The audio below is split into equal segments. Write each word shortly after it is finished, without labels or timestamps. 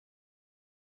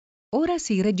Ora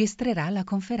si registrerà la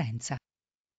conferenza.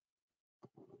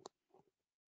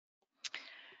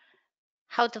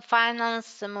 How to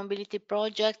finance mobility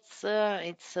projects,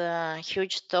 it's a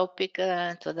huge topic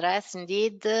to address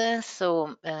indeed. First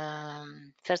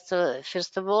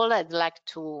of all, I'd like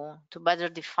to better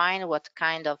define what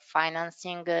kind of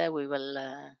financing we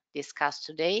will discuss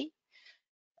today.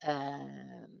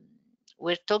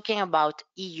 We're talking about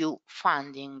EU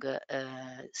funding,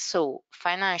 so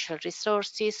financial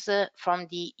resources from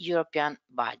the European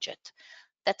budget.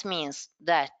 That means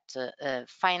that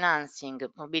financing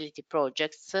mobility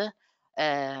projects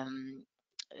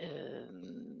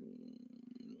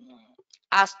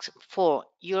asks for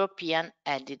European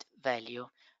added value.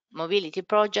 Mobility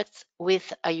projects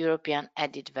with a European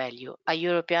added value, a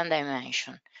European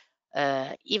dimension,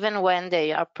 even when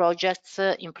they are projects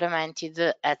implemented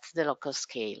at the local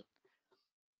scale.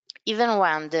 Even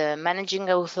when the managing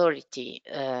authority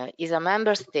is a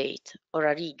member state or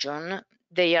a region,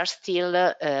 they are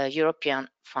still European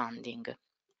funding.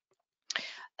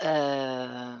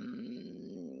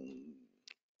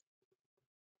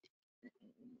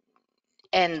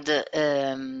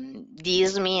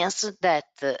 This means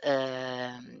that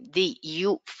the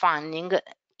EU funding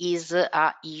is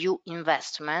a EU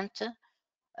investment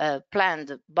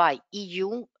planned by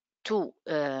EU to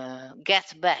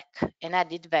get back an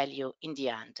added value in the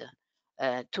end,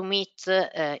 to meet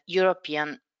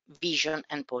European vision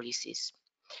and policies.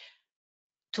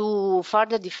 To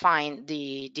further define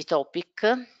the topic,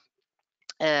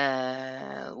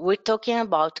 we're talking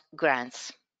about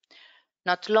grants,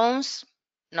 not loans,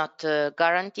 not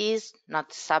guarantees,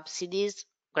 not subsidies,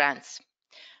 grants.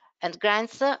 And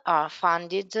grants are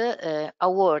funded,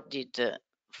 awarded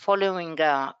following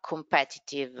a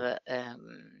competitive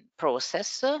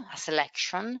process, a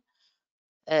selection,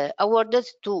 awarded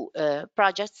to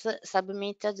projects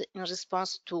submitted in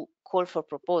response to call for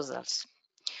proposals.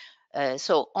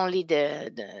 So only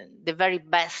the very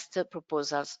best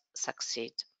proposals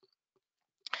succeed.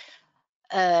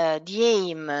 The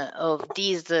aim of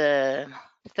these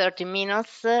 30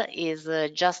 minutes is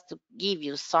just to give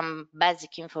you some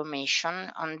basic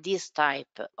information on this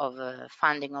type of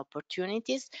funding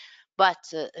opportunities,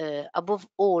 but above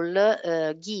all,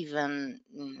 given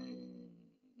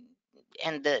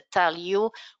and tell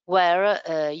you where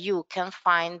you can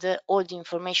find all the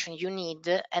information you need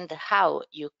and how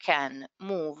you can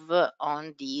move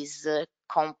on this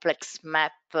complex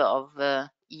map of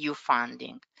EU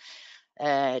funding.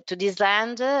 To this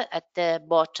end, at the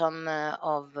bottom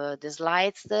of the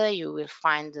slides, you will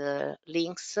find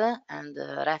links and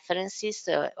references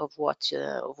of what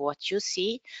you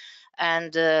see,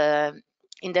 and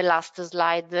in the last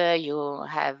slide, you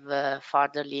have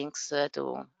further links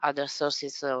to other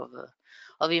sources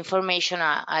of information.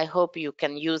 I hope you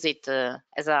can use it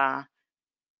as a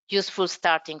useful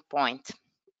starting point.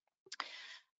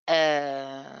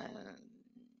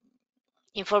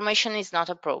 Information is not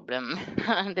a problem.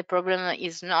 The problem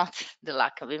is not the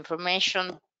lack of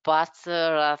information, but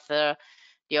rather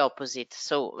the opposite.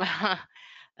 So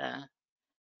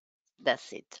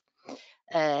that's it.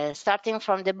 Starting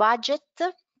from the budget,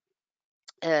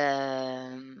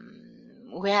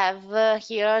 we have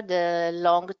here the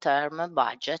long-term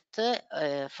budget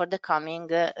for the coming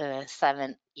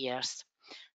 7 years,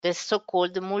 the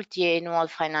so-called multi-annual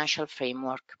financial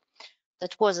framework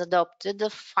that was adopted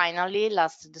finally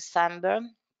last December,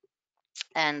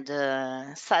 and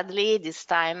sadly this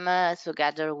time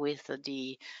together with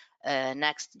the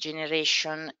next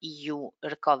generation EU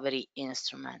recovery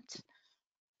instrument.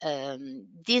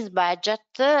 This budget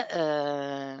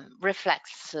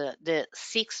reflects the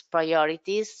 6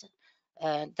 priorities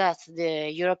that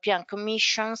the European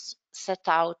Commission set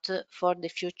out for the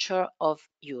future of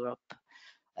Europe.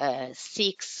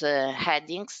 6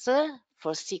 headings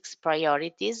for 6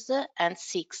 priorities and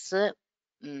 6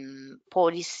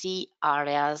 policy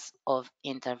areas of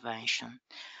intervention.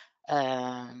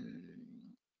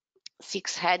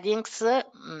 6 headings,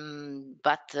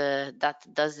 but that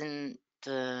doesn't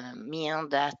mean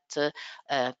that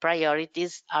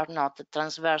priorities are not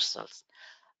transversal.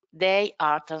 They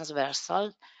are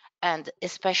transversal, and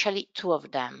especially 2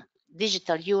 of them,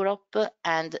 Digital Europe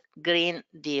and Green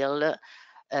Deal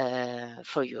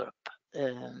for Europe.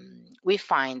 We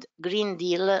find Green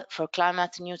Deal for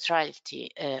climate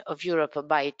neutrality of Europe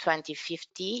by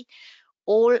 2050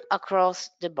 all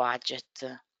across the budget,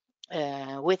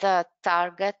 with a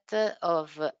target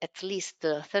of at least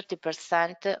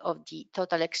 30% of the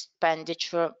total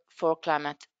expenditure for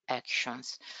climate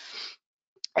actions.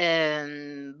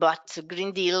 But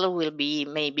Green Deal will be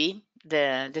maybe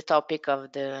the topic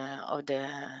of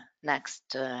the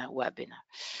next webinar.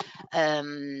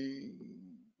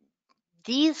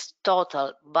 This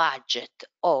total budget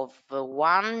of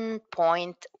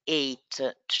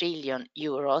 1.8 trillion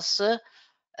euros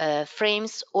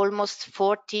frames almost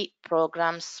 40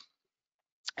 programs,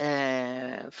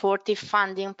 40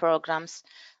 funding programs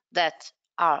that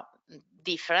are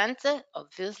different,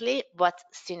 obviously, but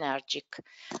synergic.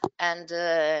 And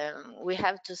we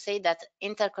have to say that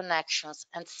interconnections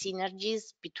and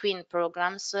synergies between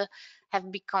programs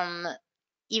have become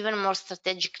even more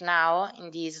strategic now in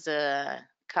this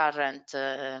current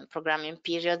programming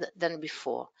period than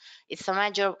before. It's a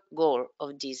major goal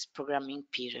of this programming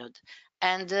period,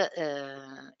 and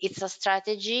it's a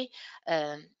strategy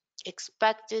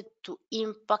expected to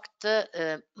impact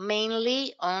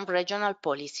mainly on regional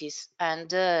policies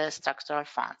and structural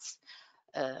funds.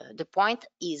 The point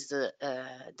is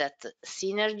that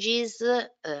synergies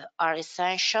are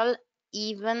essential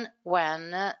even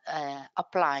when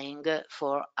applying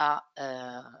for a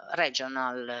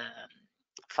regional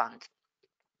fund.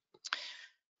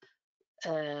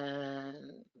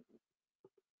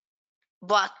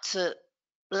 But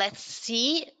let's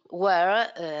see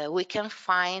where we can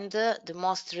find the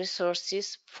most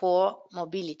resources for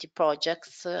mobility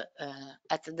projects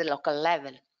at the local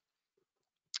level.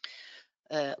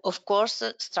 Of course,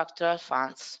 structural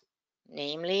funds,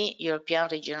 namely European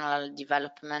Regional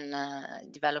Development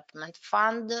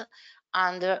Fund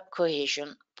under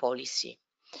cohesion policy.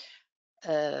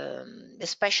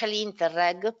 Especially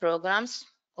Interreg programs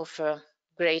offer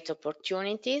great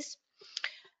opportunities,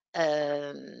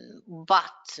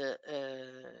 but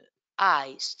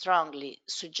I strongly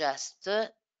suggest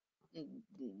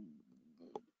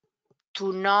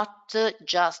to not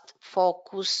just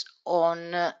focus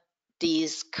on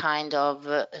these kind of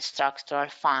structural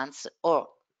funds, or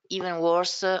even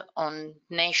worse, on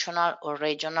national or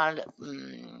regional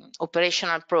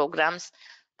operational programs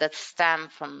that stem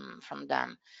from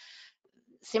them,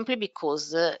 simply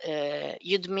because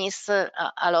you'd miss a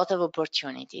lot of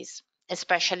opportunities,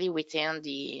 especially within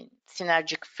the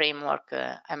synergic framework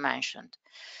I mentioned.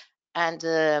 And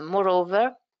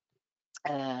moreover,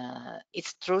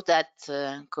 it's true that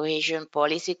cohesion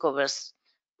policy covers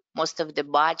most of the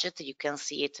budget. You can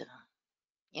see it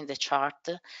in the chart,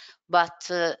 but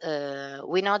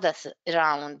we know that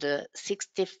around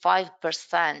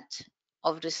 65%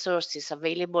 of resources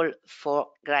available for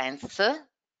grants,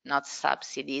 not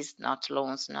subsidies, not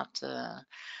loans, not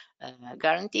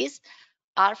guarantees,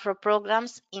 are for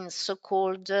programs in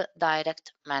so-called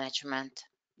direct management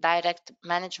by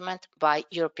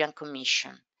European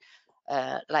Commission,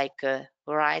 like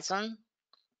Horizon,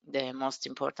 the most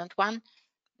important one,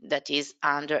 that is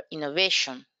under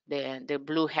innovation, the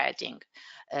blue heading,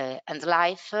 and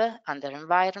Life under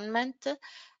environment.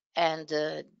 And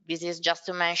this is just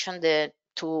to mention the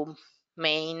two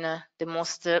main, the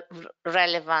most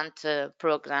relevant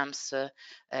programs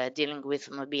dealing with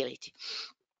mobility.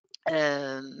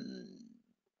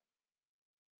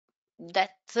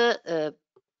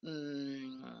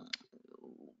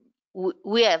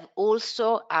 We have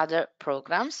also other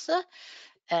programs,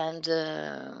 and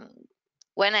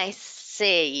when I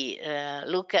say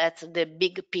look at the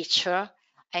big picture,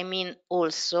 I mean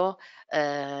also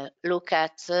look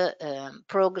at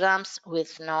programs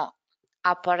with no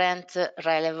apparent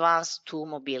relevance to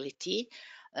mobility,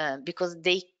 because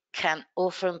they can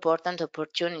offer important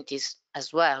opportunities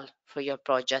as well for your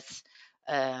projects.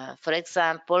 For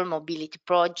example, mobility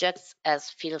projects as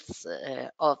fields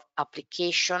of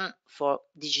application for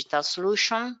digital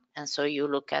solution, and so you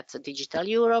look at Digital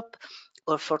Europe,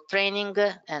 or for training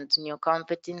and new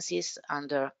competencies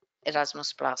under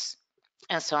Erasmus+,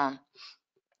 and so on.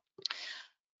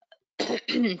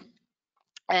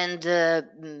 And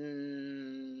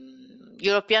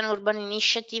European Urban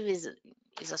Initiative is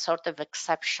a sort of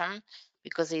exception,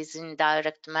 because it's in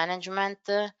direct management,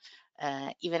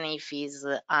 even if it's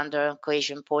under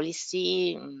cohesion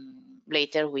policy.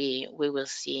 Later we will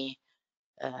see.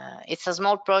 It's a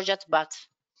small project, but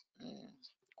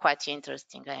quite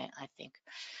interesting, I think.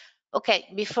 Okay,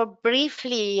 before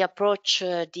briefly approach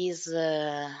these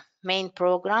main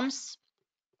programs,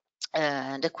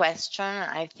 the question,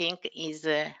 I think, is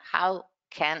how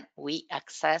can we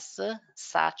access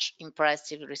such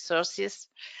impressive resources?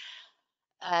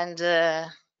 And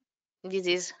this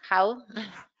is how.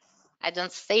 I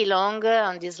don't stay long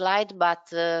on this slide, but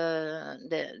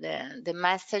the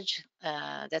message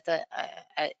that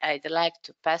I'd like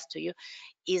to pass to you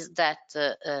is that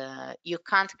you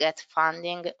can't get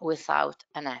funding without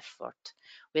an effort,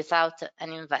 without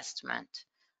an investment.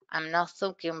 I'm not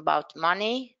talking about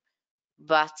money,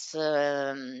 but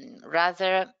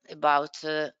rather about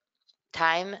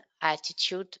time,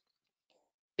 attitude,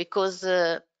 because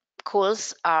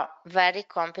calls are very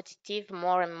competitive,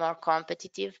 more and more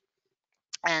competitive,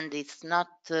 and it's not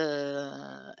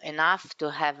enough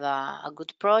to have a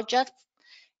good project.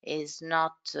 It's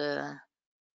not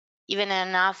even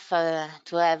enough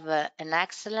to have an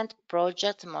excellent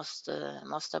project most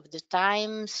of the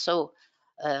time. So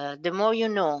the more you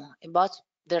know about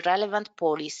the relevant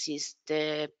policies,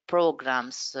 the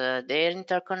programs, their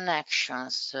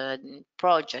interconnections,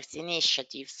 projects,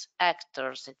 initiatives,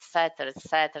 actors,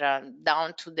 etc.,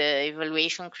 down to the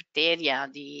evaluation criteria,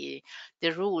 the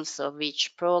rules of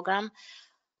each program,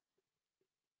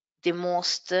 the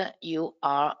most you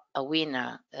are a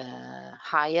winner,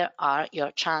 higher are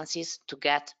your chances to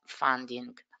get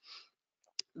funding,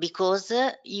 because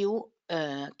you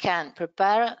can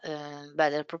prepare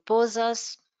better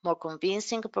proposals, more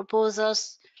convincing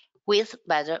proposals with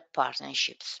better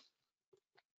partnerships.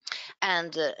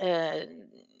 And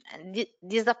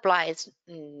this applies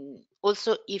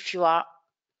also if you are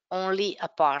only a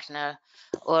partner,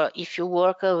 or if you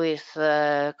work with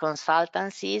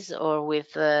consultancies or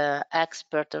with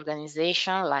expert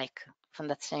organization like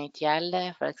Fondazione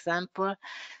ITL, for example,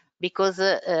 because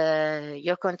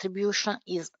your contribution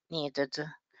is needed.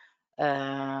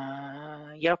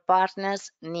 Your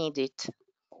partners need it.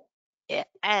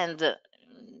 And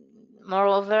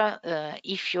moreover,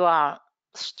 if you are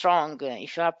strong,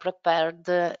 if you are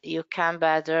prepared, you can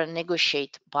better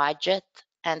negotiate budget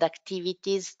and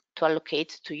activities to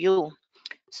allocate to you.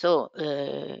 So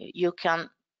you can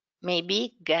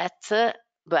maybe get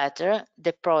better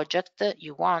the project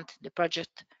you want, the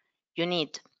project you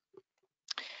need.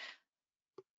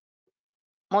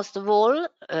 Most of all,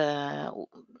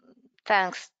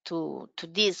 thanks to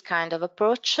this kind of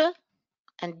approach,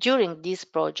 and during this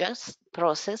process,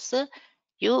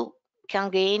 you can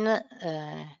gain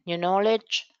new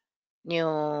knowledge,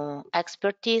 new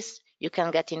expertise. You can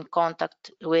get in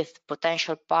contact with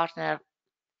potential partner,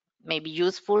 maybe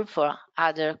useful for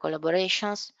other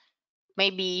collaborations.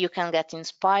 Maybe you can get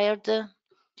inspired.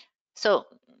 So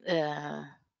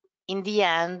in the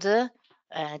end,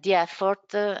 the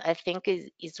effort, I think,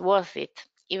 is worth it,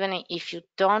 even if you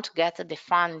don't get the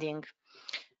funding.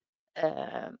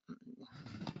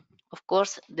 Of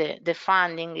course, the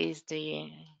funding is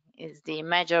the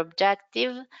major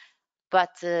objective,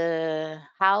 but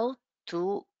how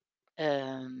to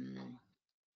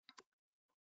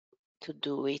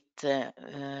do it?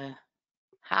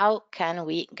 How can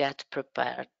we get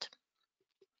prepared?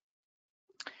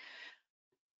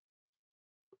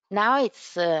 Now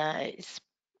it's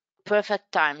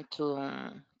perfect time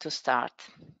to start,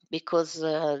 because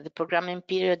the programming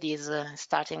period is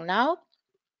starting now,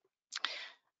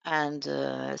 and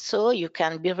so you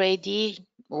can be ready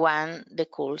when the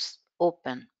calls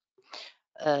open.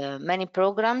 Many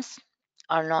programs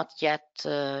are not yet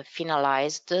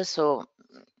finalized, so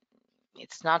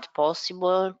it's not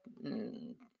possible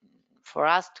for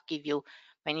us to give you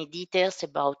many details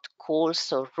about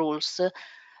calls or rules.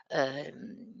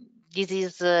 This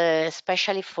is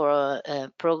especially for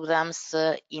programs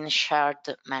in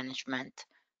shared management,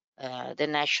 the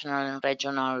national and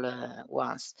regional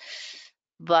ones.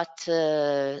 But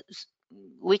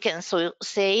we can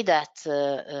say that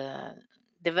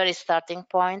the very starting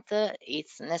point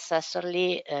is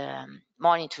necessarily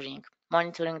monitoring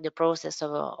the process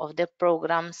of the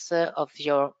programs of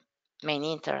your main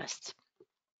interest.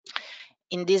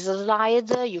 In this slide,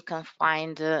 you can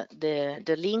find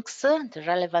the links, the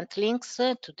relevant links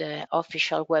to the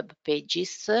official web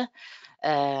pages,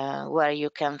 where you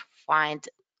can find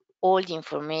all the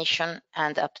information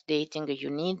and updating you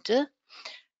need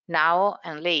now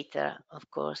and later, of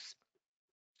course.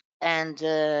 And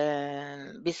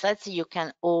besides, you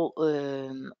can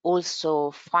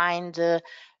also find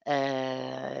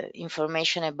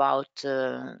information about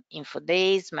info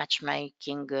days,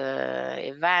 matchmaking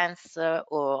events,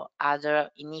 or other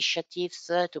initiatives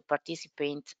to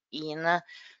participate in,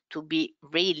 to be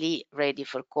really ready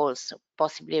for calls,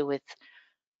 possibly with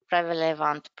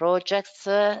relevant projects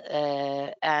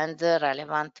and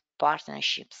relevant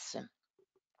partnerships.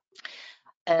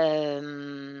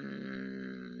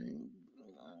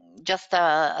 Just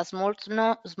a small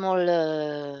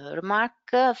remark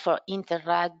for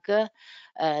Interreg.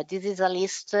 This is a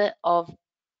list of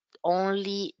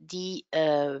only the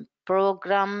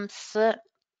programs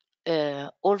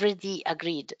already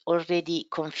agreed, already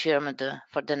confirmed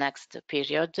for the next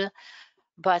period,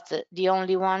 but the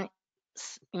only one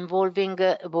involving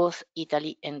both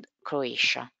Italy and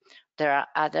Croatia. There are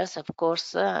others, of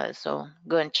course, so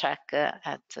go and check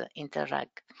at Interreg.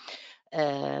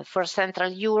 For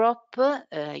Central Europe,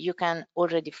 you can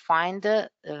already find a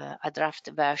draft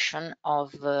version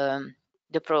of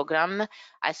the program.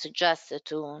 I suggest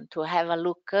to have a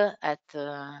look at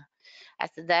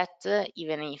that,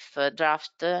 even if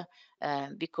draft,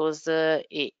 because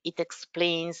it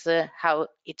explains how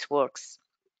it works.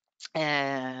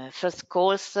 First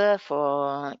calls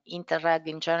for Interreg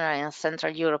in general and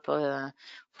Central Europe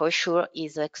for sure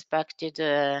is expected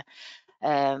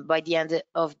by the end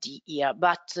of the year.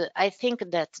 But I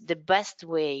think that the best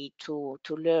way to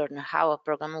learn how a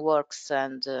program works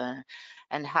and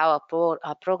how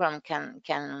a program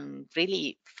can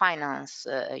really finance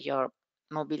your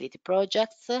mobility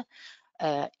projects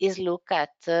is look at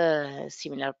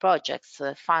similar projects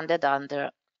funded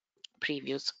under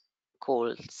previous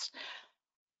calls.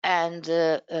 And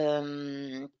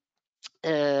in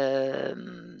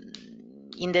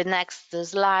the next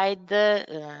slide,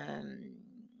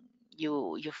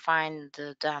 you find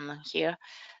them here.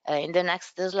 In the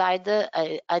next slide,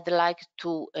 I'd like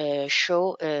to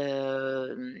show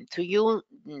to you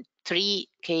 3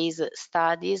 case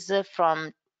studies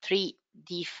from 3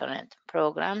 different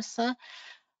programs,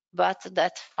 but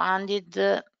that funded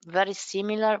very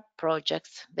similar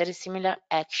projects, very similar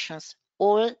actions,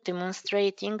 all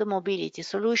demonstrating mobility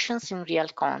solutions in real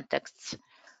contexts.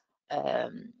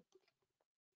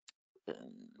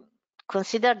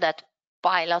 Consider that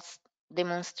pilots,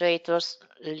 demonstrators,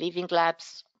 living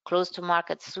labs, close to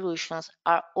market solutions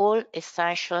are all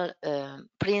essential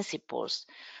principles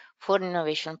for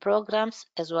innovation programs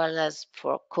as well as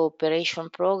for cooperation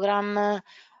program.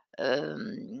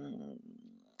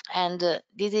 And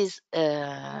this is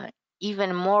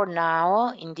even more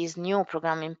now in this new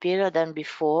programming period than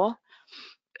before,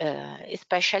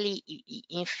 especially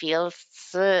in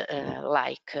fields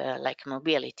like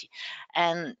mobility.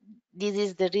 And this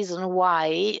is the reason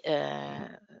why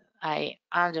I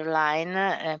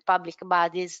underline public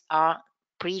bodies are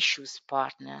precious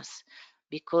partners,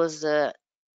 because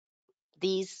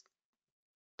these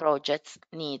projects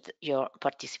need your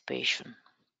participation.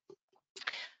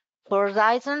 For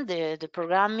Horizon, the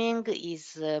programming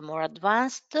is more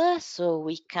advanced, so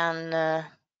we can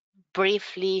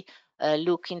briefly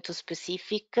look into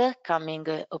specific coming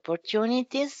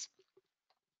opportunities.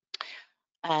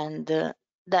 And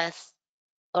that's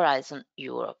Horizon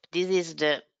Europe. This is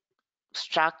the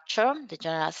structure, the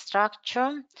general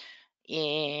structure.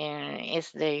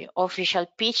 Is the official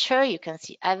picture you can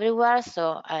see everywhere,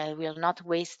 so I will not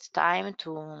waste time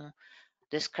to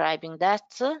describing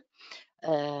that.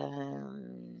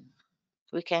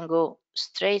 We can go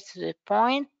straight to the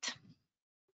point.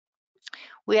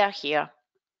 We are here.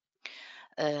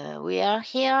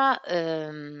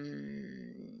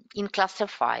 In cluster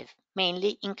 5,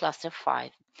 mainly in cluster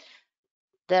 5.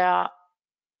 There are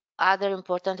other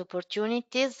important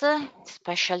opportunities,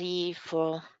 especially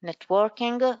for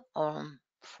networking or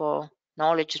for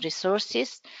knowledge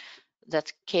resources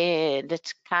that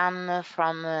come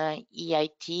from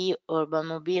EIT urban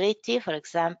mobility, for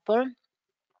example.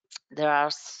 There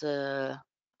are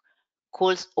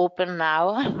calls open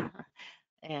now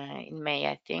in May,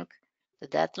 I think, the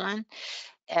deadline,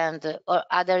 and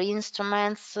other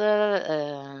instruments,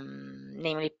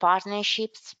 namely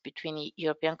partnerships between the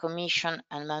European Commission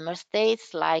and member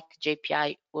states, like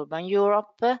JPI Urban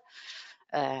Europe,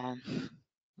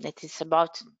 that is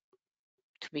about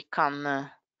to become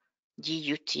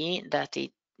GUT,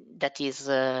 that is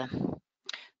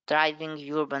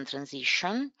driving urban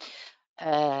transition.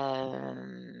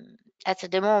 At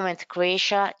the moment,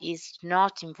 Croatia is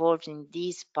not involved in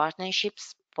these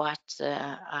partnerships, but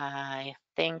I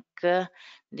think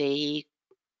they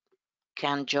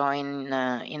can join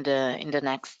in the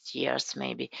next years,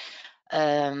 maybe.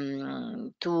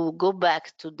 To go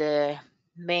back to the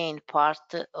main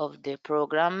part of the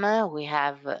program, we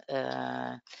have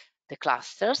the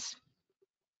clusters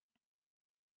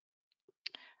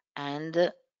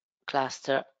and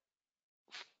cluster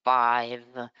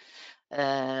 5.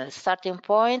 Starting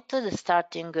point, the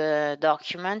starting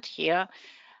document here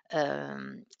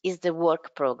is the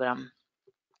work program.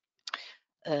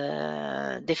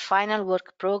 The final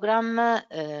work program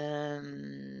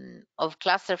of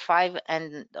cluster 5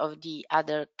 and of the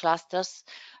other clusters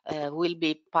will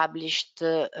be published,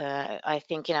 I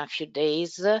think, in a few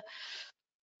days.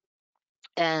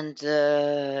 And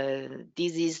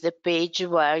this is the page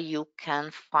where you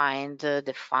can find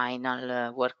the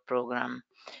final work program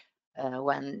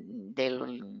when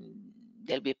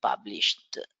they'll be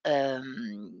published.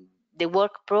 The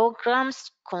work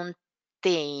programs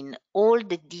contain all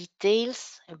the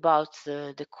details about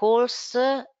the course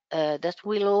that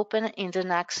will open in the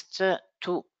next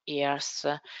 2 years.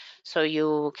 So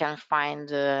you can find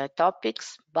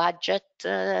topics, budget,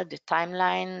 the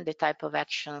timeline, the type of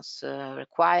actions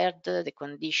required, the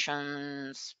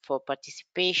conditions for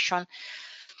participation,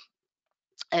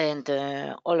 and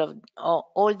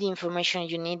all the information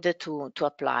you need to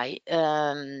apply.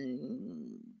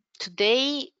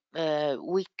 Today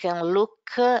we can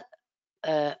look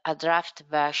a draft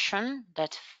version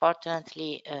that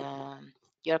fortunately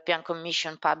European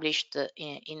Commission published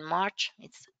in March.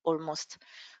 It's almost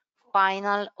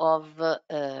final of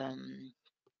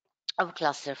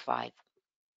cluster 5.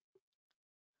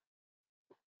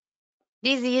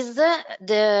 This is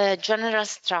the general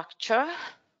structure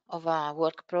of a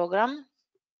work program.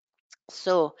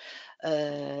 So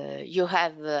you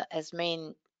have as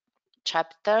main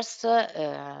chapters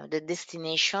the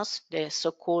destinations, the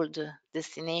so-called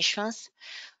destinations,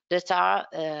 that are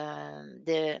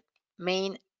the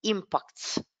main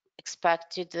impacts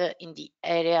expected in the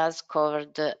areas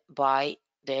covered by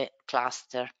the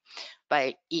cluster,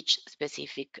 by each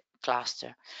specific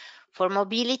cluster. For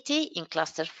mobility in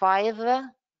cluster 5,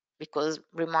 because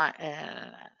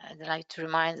I'd like to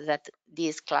remind that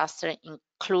this cluster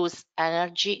includes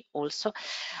energy also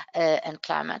and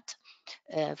climate.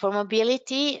 For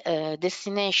mobility,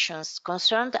 destinations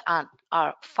concerned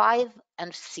are 5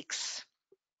 and 6,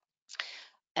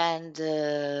 and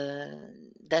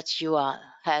that you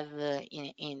have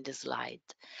in the slide.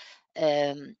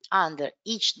 Under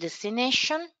each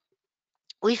destination,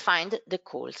 we find the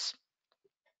calls.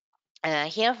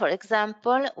 Here, for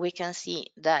example, we can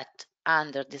see that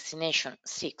under destination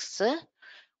 6,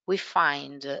 we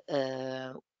find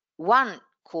one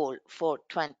call for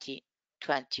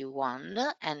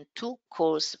 2021 and 2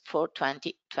 calls for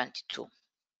 2022.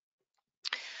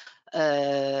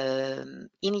 In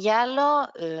yellow,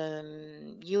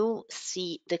 you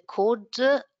see the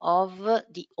code of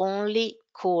the only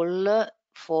call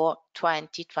for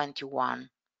 2021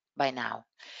 by now.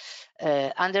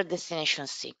 Under destination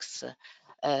 6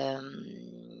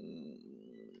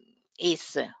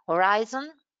 is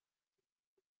Horizon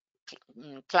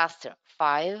cluster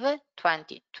 5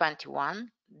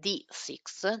 2021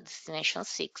 D6 destination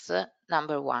 6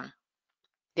 number 1,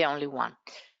 the only one.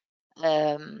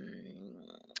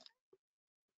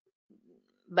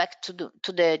 Back to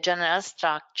the general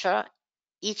structure,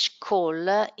 each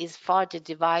call is further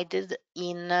divided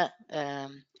in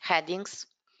headings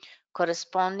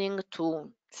corresponding to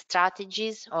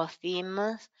strategies or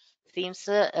themes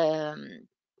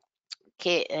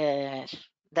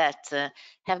that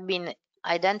have been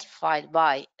identified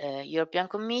by European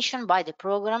Commission, by the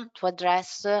program, to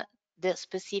address the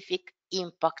specific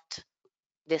impact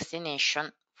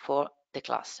destination for the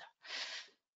cluster.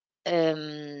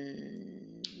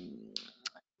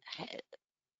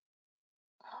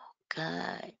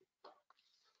 Okay.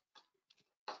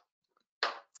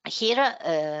 Here,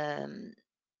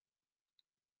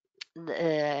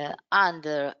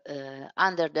 under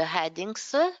the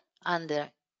headings,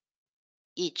 under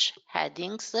each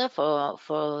headings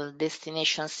for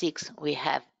destination 6, we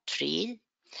have 3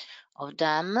 of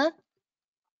them.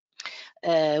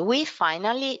 We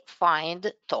finally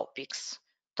find topics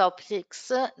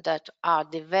that are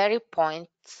the very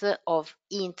points of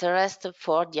interest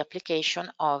for the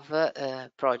application of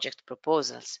project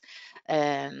proposals.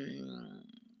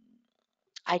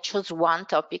 I chose one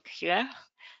topic here,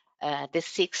 the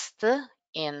 6th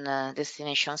in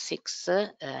destination 6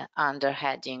 under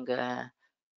heading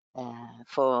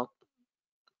for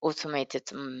automated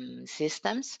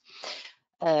systems.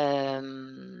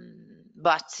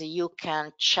 But you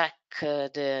can check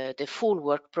the full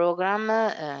work program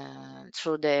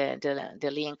through the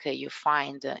link you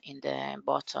find in the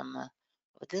bottom of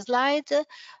the slide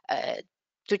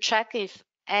to check if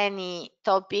any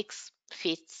topics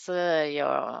fits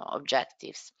your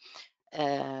objectives.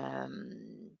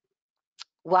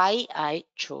 Why I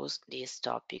chose this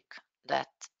topic? That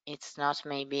it's not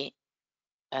maybe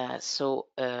so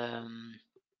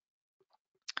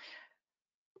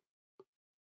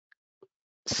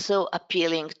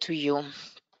appealing to you.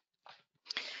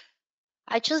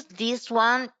 I chose this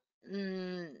one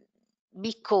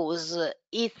because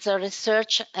it's a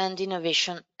research and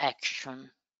innovation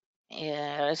action.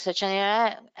 Research and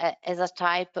innovation as a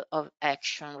type of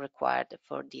action required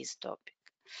for this topic.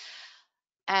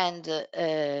 And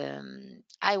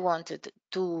I wanted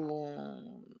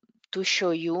to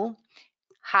show you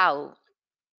how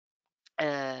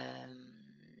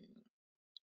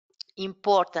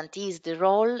important is the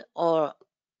role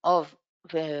of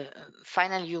the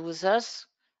final users,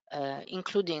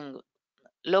 including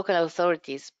local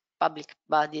authorities, public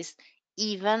bodies,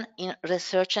 even in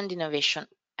research and innovation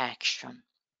action.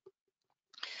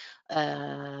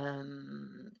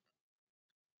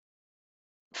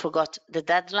 Forgot the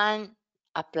deadline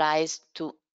applies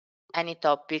to any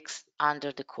topics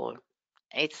under the call.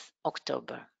 It's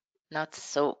October, not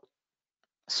so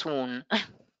soon.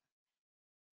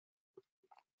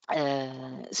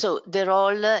 So the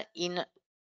role in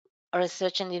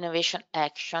research and innovation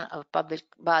action of public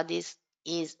bodies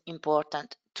is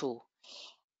important too.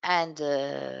 And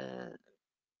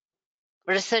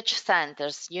research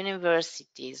centers,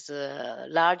 universities,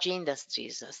 large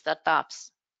industries,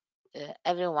 startups,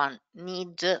 everyone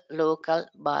need local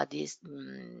bodies,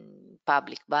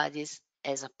 public bodies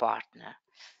as a partner.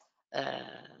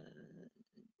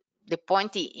 The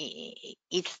point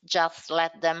is just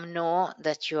let them know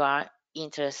that you are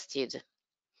interested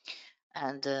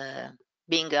and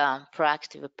being a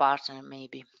proactive partner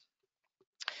maybe.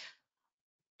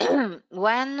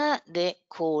 When the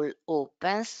call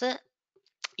opens,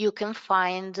 you can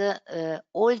find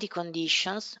all the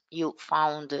conditions you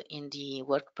found in the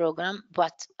work program,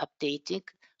 but updated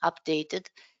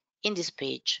in this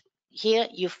page. Here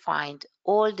you find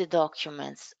all the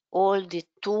documents, all the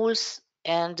tools,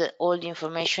 and all the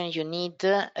information you need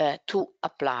to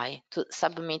apply, to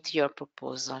submit your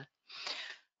proposal.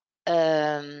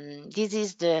 This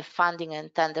is the funding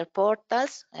and tender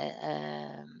portals.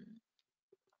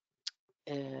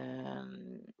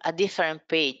 A different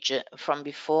page from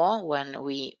before when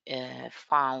we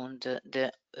found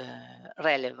the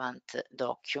relevant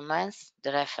documents,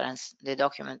 the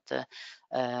document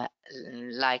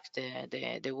like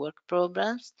the work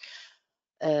programs.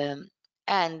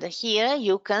 And here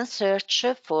you can search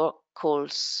for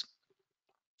calls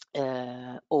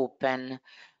open,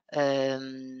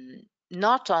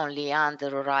 not only under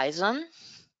Horizon,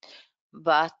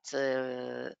 but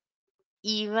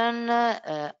even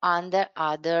under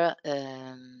other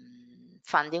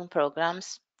funding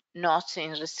programs not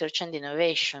in research and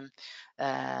innovation,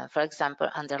 for example,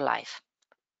 under LIFE.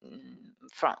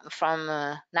 From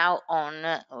now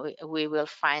on, we will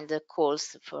find the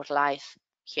calls for LIFE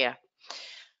here.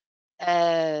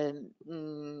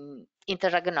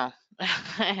 Interreg no.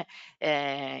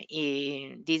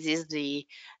 This is the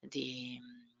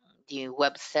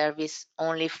web service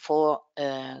only for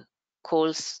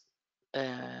calls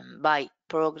by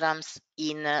programs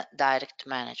in direct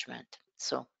management,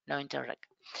 so no Interreg.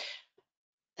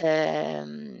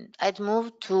 I'd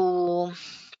move to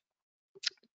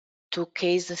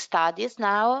case studies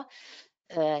now.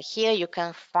 Here you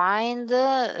can find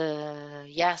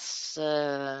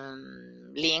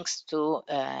links to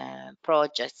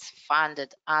projects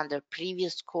funded under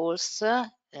previous calls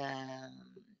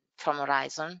from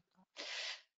Horizon.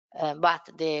 But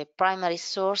the primary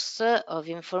source of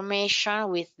information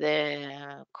with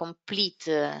the complete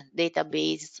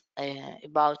database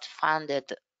about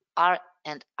funded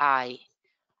R&I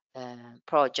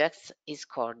projects is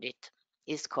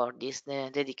CORDIS, the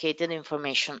dedicated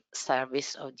information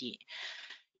service of the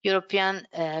European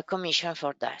Commission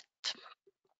for that.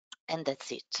 And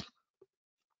that's it.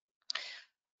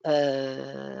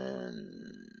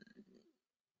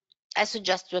 I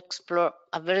suggest to explore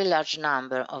a very large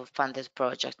number of funded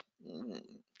projects,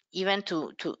 even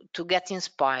to get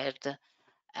inspired.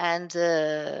 And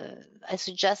I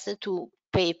suggested to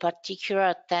pay particular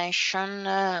attention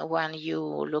when you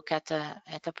look at a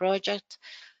project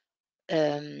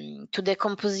to the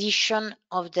composition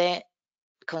of the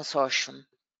consortium.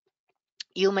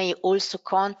 You may also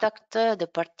contact the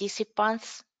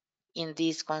participants in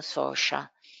these consortia,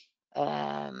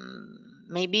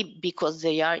 maybe because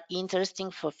they are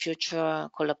interesting for future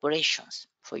collaborations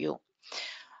for you.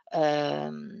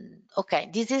 Okay,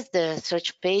 this is the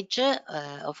search page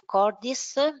of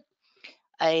CORDIS.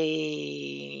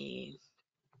 I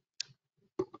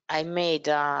made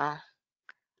a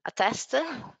test.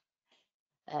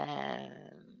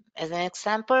 As an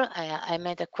example, I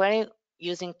made a query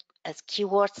using as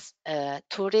keywords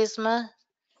tourism,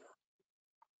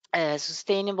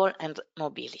 sustainable and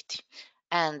mobility,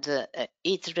 and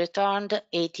it returned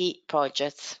 80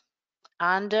 projects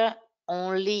under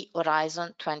only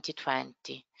Horizon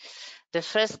 2020. The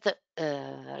first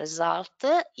result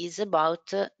is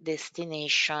about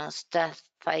destinations. That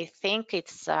I think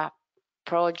it's a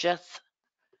project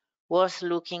worth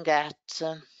looking at.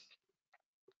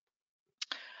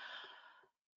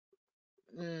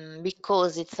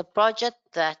 Because it's a project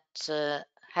that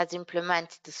has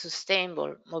implemented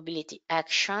sustainable mobility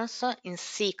actions in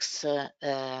six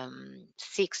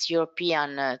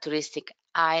European touristic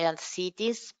island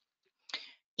cities,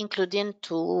 including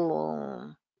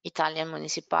 2 Italian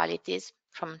municipalities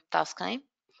from Tuscany.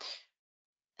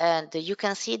 And you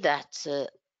can see that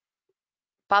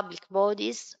public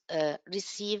bodies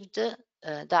received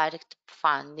direct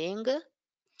funding.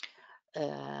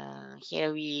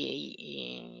 Here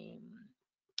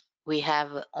we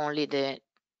have only the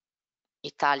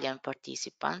Italian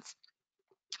participants,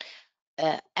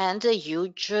 and a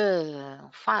huge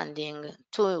funding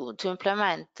to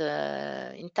implement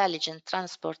intelligent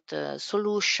transport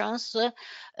solutions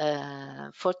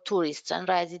for tourists and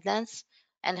residents,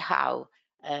 and how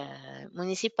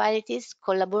municipalities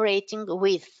collaborating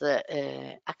with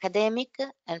academic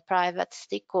and private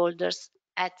stakeholders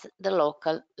at the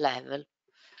local level,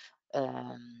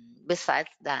 besides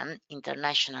then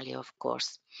internationally, of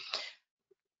course.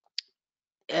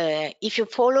 If you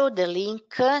follow the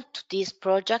link to this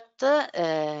project,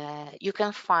 you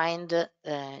can find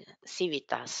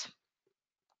Civitas.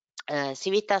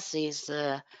 Civitas is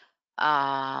a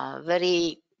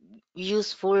very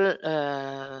useful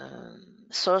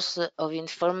source of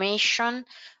information.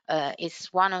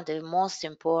 It's one of the most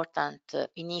important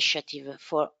initiatives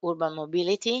for urban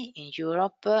mobility in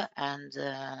Europe, and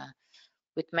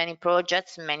with many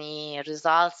projects, many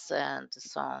results, and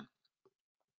so on.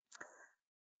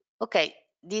 Okay,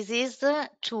 this is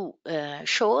to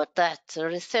show that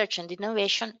research and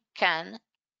innovation can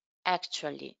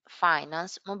actually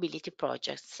finance mobility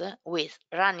projects with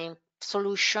running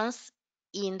solutions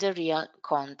in the real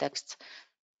context.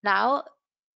 Now,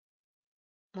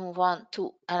 move on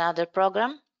to another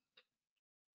program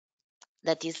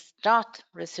that is not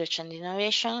research and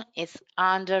innovation. It's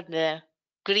under the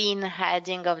green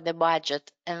heading of the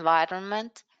budget,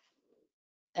 environment.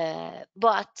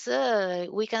 But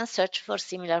we can search for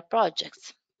similar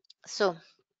projects. So,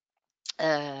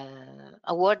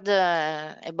 a word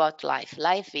about LIFE.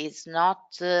 LIFE is not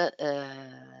the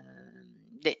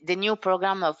new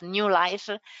program of New Life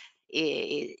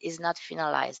is not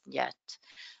finalized yet,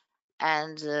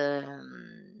 and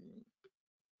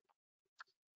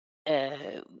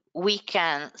we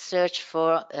can search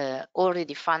for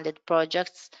already funded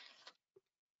projects,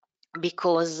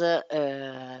 because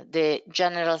the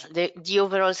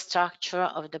overall structure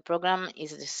of the program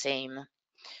is the same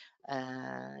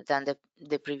than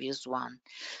the previous one.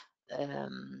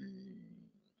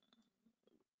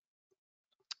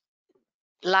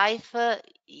 LIFE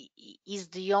is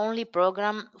the only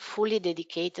program fully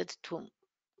dedicated to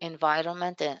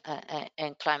environment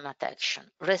and climate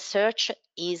action. Research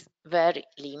is very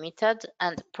limited,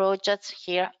 and projects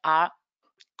here are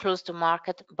close to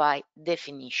market by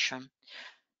definition.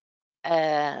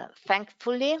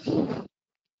 Thankfully,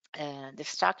 the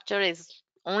structure is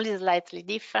only slightly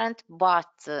different, but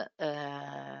the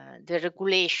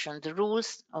regulation, the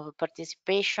rules of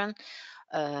participation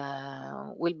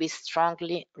will be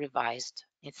strongly revised.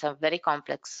 It's a very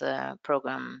complex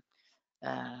program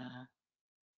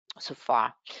so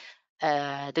far.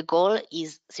 The goal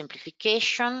is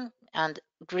simplification and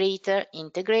greater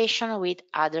integration with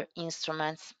other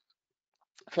instruments.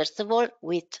 First of all,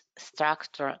 with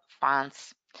structural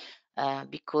funds,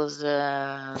 because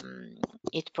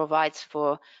it provides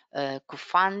for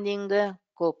co-funding,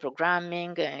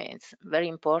 co-programming. It's very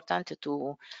important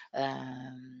to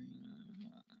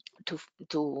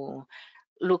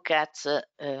look at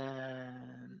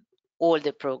all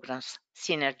the programs,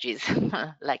 synergies,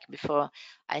 like before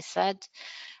I said,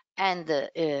 and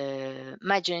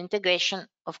major integration,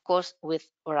 of course, with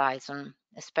Horizon,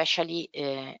 especially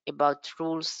about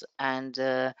rules and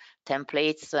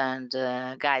templates and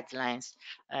guidelines.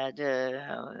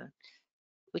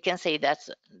 We can say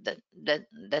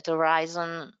that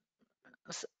Horizon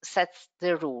sets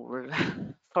the rule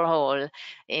for all,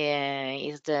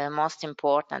 is the most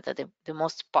important, the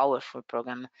most powerful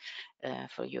program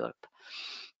for Europe.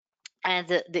 And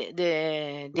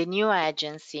the new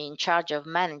agency in charge of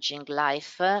managing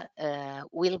LIFE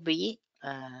will be,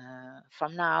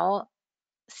 from now,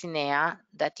 CINEA,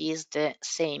 that is the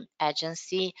same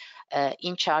agency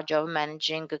in charge of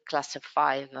managing Cluster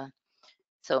 5.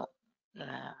 So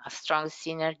a strong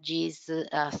synergy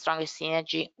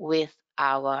with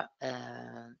our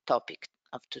topic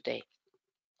of today.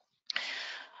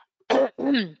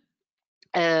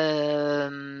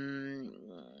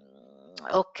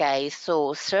 Okay,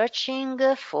 so searching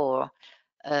for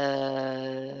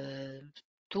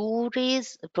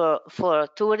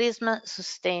tourism,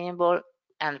 sustainable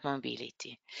and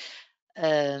mobility.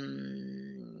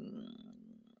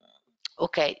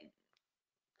 Okay,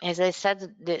 as I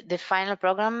said, the final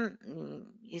program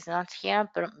is not here,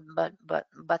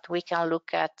 but we can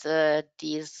look at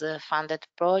these funded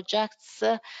projects,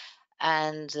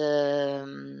 and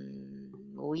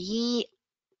we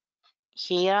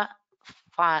here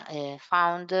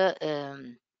found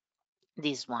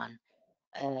this one.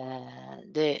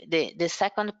 The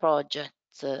second project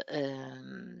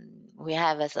we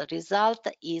have as a result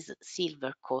is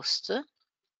Silver Coast,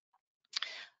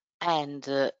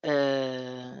 and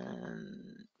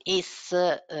is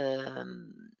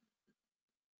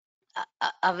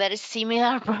a very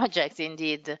similar project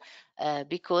indeed,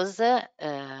 because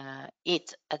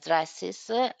it addresses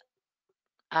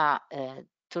a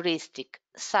touristic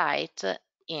site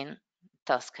in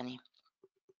Tuscany.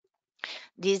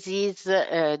 These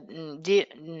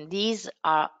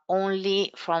are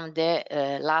only from the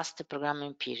last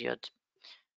programming period.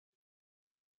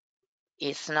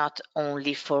 It's not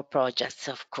only for projects,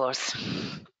 of course.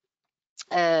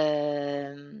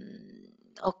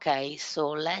 Okay,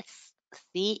 so let's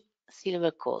see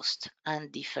Silver Coast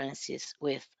and differences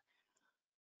with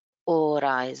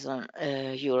Horizon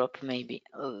Europe, maybe.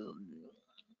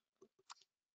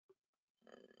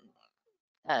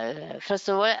 First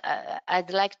of all,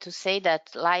 I'd like to say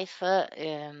that life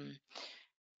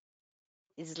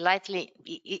is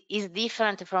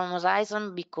different from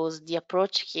Horizon because the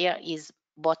approach here is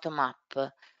bottom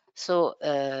up. So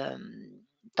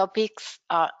topics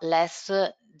are less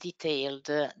detailed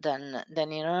than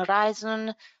in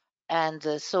Horizon,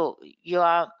 and so you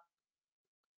are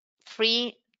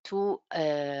free to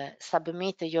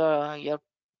submit your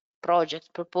project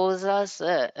proposals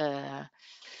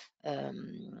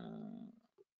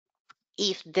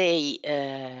if they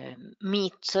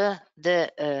meet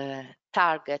the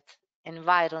target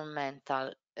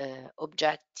environmental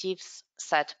objectives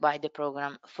set by the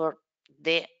program for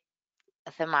the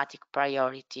thematic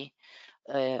priority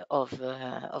of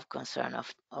concern,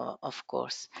 of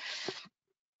course.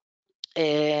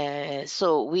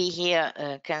 So we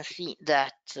here can see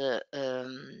that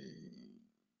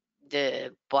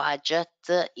the budget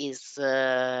is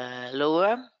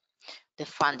lower, the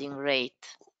funding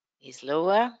rate is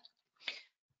lower,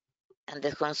 and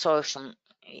the consortium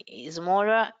is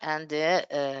smaller, and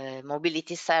the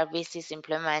mobility services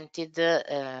implemented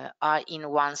are in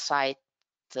one site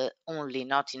only,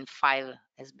 not in 5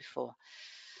 as before.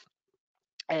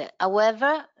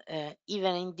 However,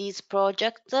 even in this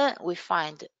project, we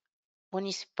find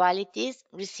municipalities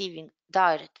receiving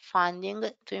direct funding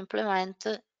to implement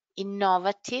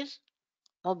innovative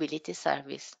mobility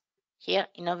service. Here,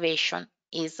 innovation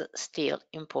is still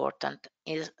important,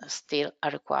 is still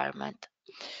a requirement.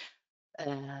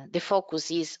 The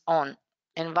focus is on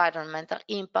environmental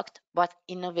impact, but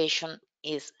innovation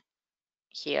is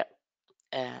here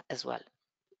as well.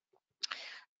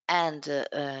 And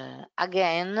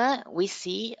again, we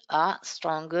see a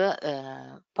strong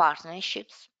partnership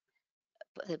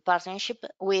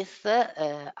with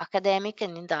academic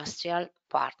and industrial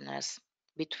partners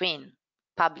between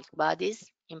public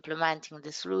bodies implementing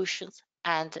the solutions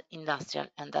and industrial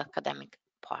and academic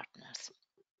partners.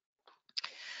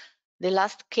 The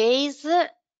last case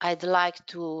I'd like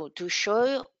to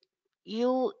show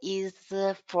you is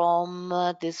from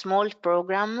the small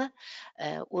program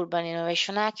Urban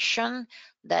Innovation Action,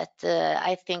 that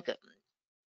I think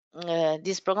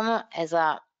this program has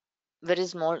a very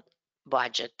small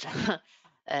budget,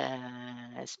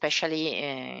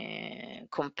 especially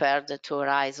compared to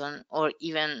Horizon or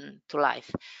even to Life.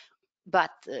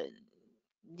 But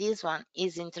this one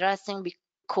is interesting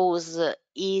because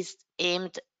it's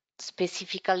aimed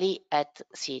specifically at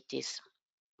cities.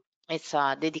 It's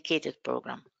a dedicated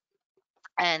program,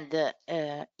 and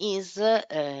is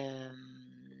Urban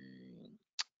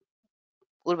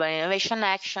Innovation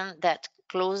Action that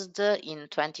closed in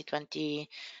 2020.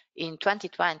 In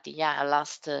 2020, yeah,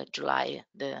 last July,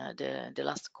 the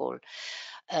last call.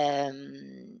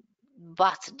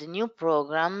 But the new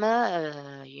program,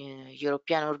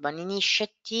 European Urban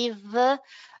Initiative,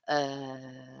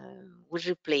 will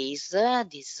replace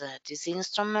this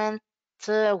instrument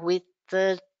with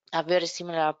a very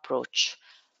similar approach.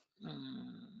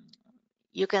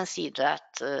 You can see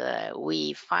that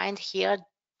we find here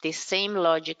the same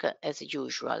logic as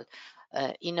usual.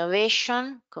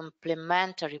 Innovation,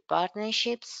 complementary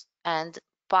partnerships, and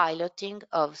piloting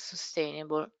of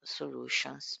sustainable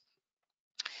solutions.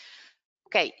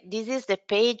 Okay, this is the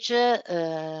page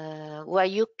where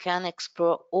you can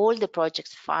explore all the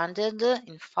projects funded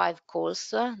in 5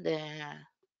 calls, the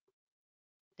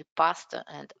past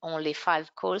and only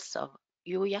 5 calls of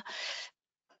UIA.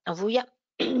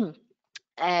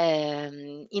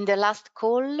 In the last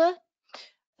call,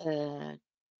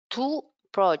 2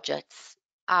 projects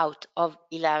out of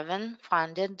 11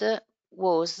 funded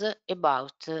was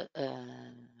about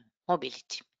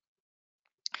mobility.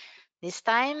 This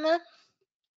time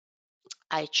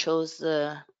I chose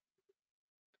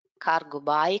cargo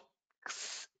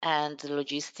bikes and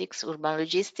logistics, urban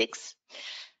logistics.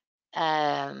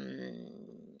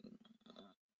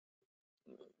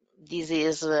 This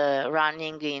is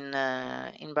running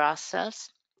in Brussels.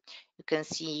 You can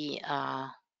see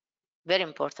a very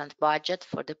important budget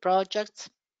for the project.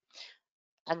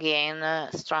 Again,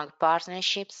 strong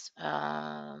partnerships,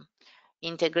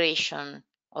 integration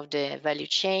of the value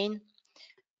chain,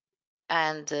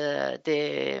 and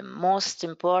the most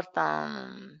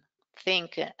important thing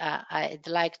I'd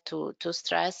like to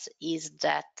stress is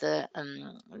that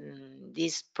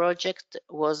this project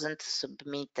wasn't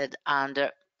submitted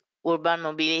under urban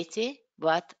mobility,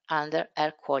 but under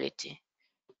air quality.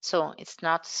 So it's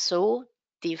not so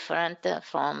different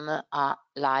from a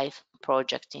live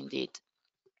project indeed.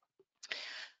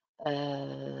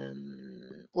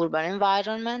 Urban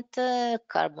environment,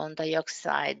 carbon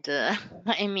dioxide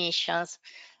emissions,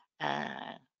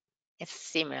 it's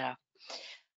similar.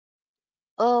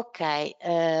 Okay,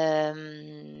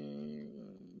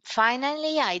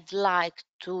 finally, I'd like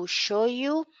to show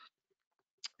you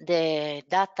the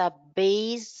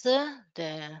database,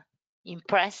 the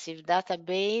impressive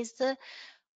database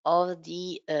of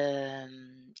the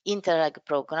Interreg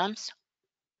programs.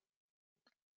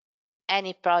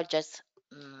 Any projects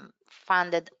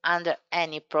funded under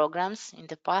any programs in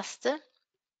the past.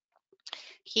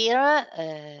 Here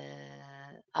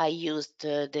I used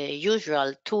the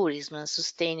usual tourism,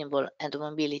 sustainable and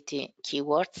mobility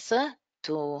keywords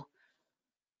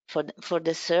for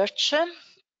the search,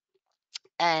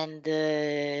 and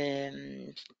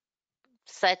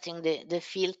setting the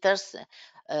filters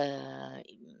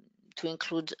to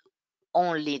include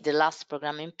only the last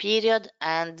programming period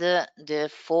and the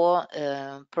 4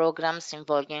 programs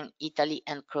involving Italy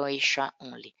and Croatia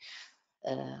only.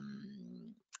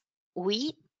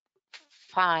 We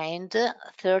find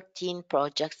 13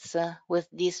 projects with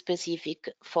this specific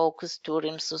focus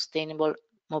tourism sustainable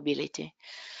mobility.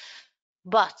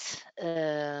 But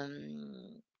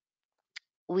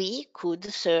we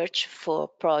could search for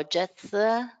projects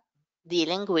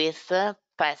dealing with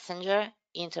passenger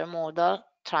intermodal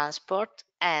transport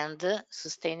and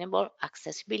sustainable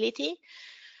accessibility,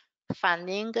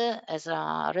 funding as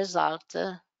a result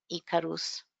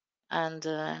ICARUS. And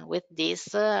with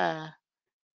this, I'll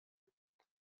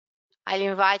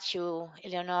invite you,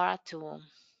 Eleonora, to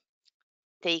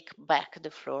take back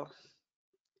the floor.